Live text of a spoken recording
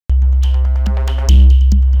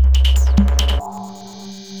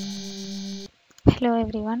Hello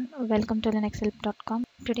everyone, welcome to linuxhelp.com.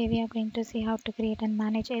 Today we are going to see how to create and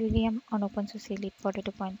manage LVM on OpenSUSE Leap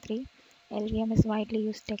 42.3. LVM is widely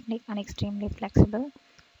used technique and extremely flexible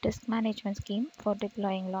disk management scheme for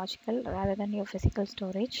deploying logical rather than your physical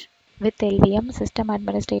storage. With LVM, system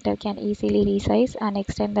administrator can easily resize and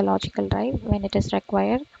extend the logical drive when it is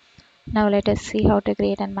required. Now let us see how to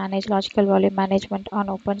create and manage logical volume management on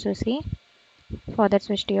OpenSUSE. For that,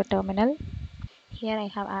 switch to your terminal. Here I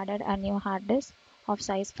have added a new hard disk of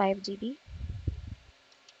size 5 GB.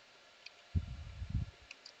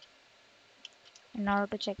 In order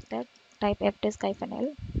to check that, type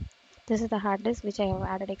fdisk-l. This is the hard disk which I have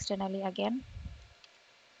added externally again.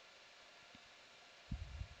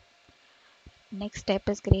 Next step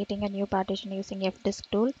is creating a new partition using fdisk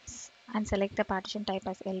tool and select the partition type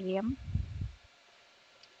as LVM.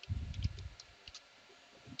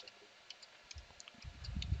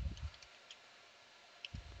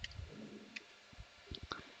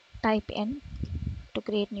 Type N to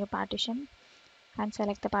create new partition and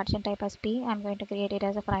select the partition type as P. I'm going to create it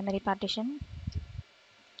as a primary partition.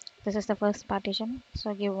 This is the first partition,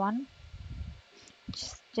 so give 1.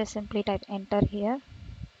 Just simply type enter here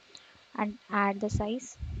and add the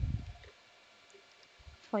size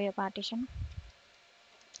for your partition.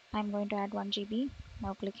 I'm going to add 1 GB.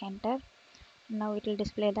 Now click enter. Now it will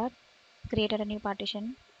display that created a new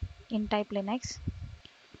partition in type Linux.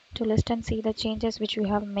 To list and see the changes which we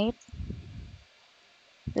have made,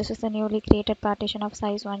 this is the newly created partition of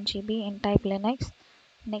size 1 GB in type Linux.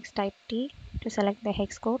 Next, type T to select the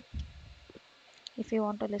hex code. If you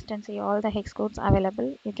want to list and see all the hex codes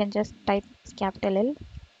available, you can just type capital L.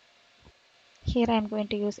 Here I am going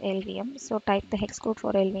to use LVM, so type the hex code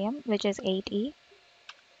for LVM, which is 8E.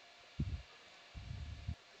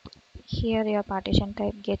 Here your partition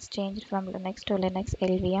type gets changed from Linux to Linux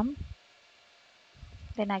LVM.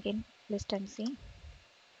 Then again list and see.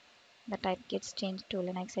 The type gets changed to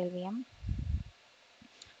Linux LVM.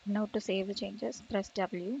 Now to save the changes, press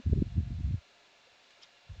W.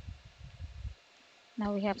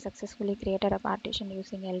 Now we have successfully created a partition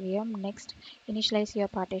using LVM. Next, initialize your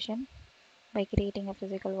partition by creating a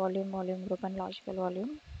physical volume, volume group and logical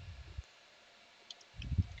volume.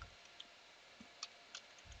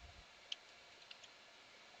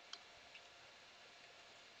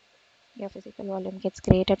 Your physical volume gets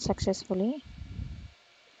created successfully.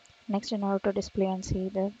 Next, in order to display and see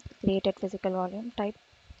the created physical volume, type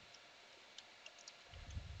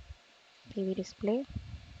PV display,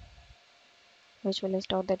 which will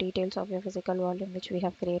list out the details of your physical volume which we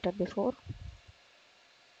have created before.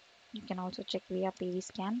 You can also check via PV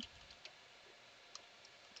scan.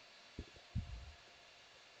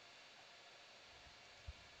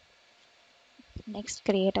 Next,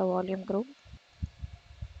 create a volume group.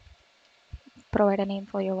 Provide a name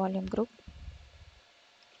for your volume group,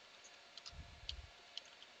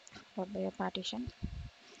 followed by your partition.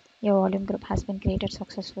 Your volume group has been created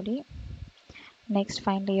successfully. Next,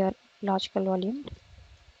 find your logical volume.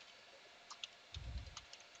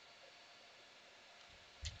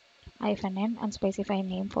 -n and specify a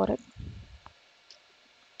name for it.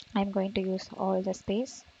 I'm going to use all the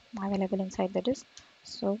space available inside the disk.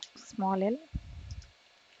 So small l,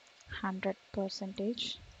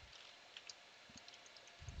 100%,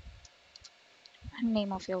 and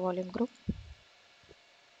name of your volume group.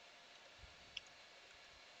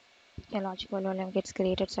 Your logical volume gets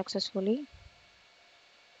created successfully.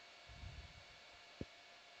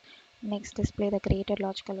 Next, display the created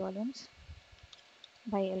logical volumes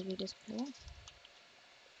by LV display.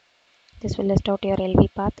 This will list out your LV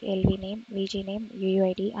path, LV name, VG name,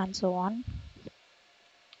 UUID and so on.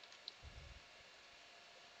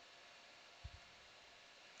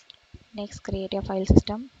 Next, create a file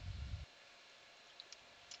system.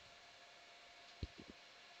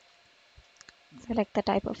 Select the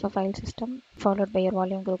type of a file system followed by your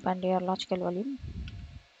volume group and your logical volume.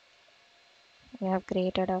 We have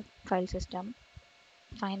created a file system.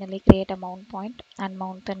 Finally, create a mount point and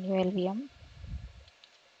mount the new LVM.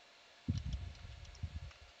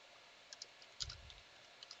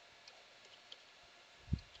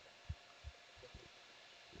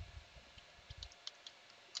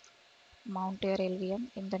 Mount your LVM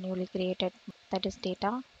in the newly created, that is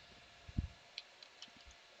data.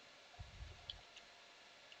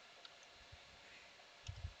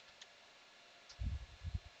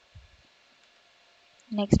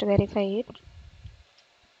 Next, verify it.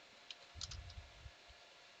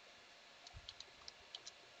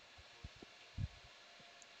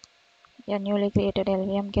 Your newly created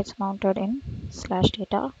LVM gets mounted in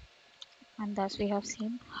 /data. And thus we have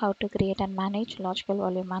seen how to create and manage logical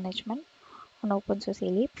volume management on OpenSUSE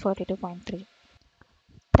Leap 42.3.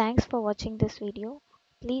 Thanks for watching this video.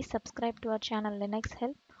 Please subscribe to our channel Linux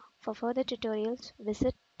Help. For further tutorials,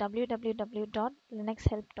 visit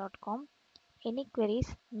www.linuxhelp.com. Any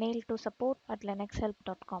queries, mail to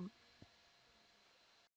support@linuxhelp.com.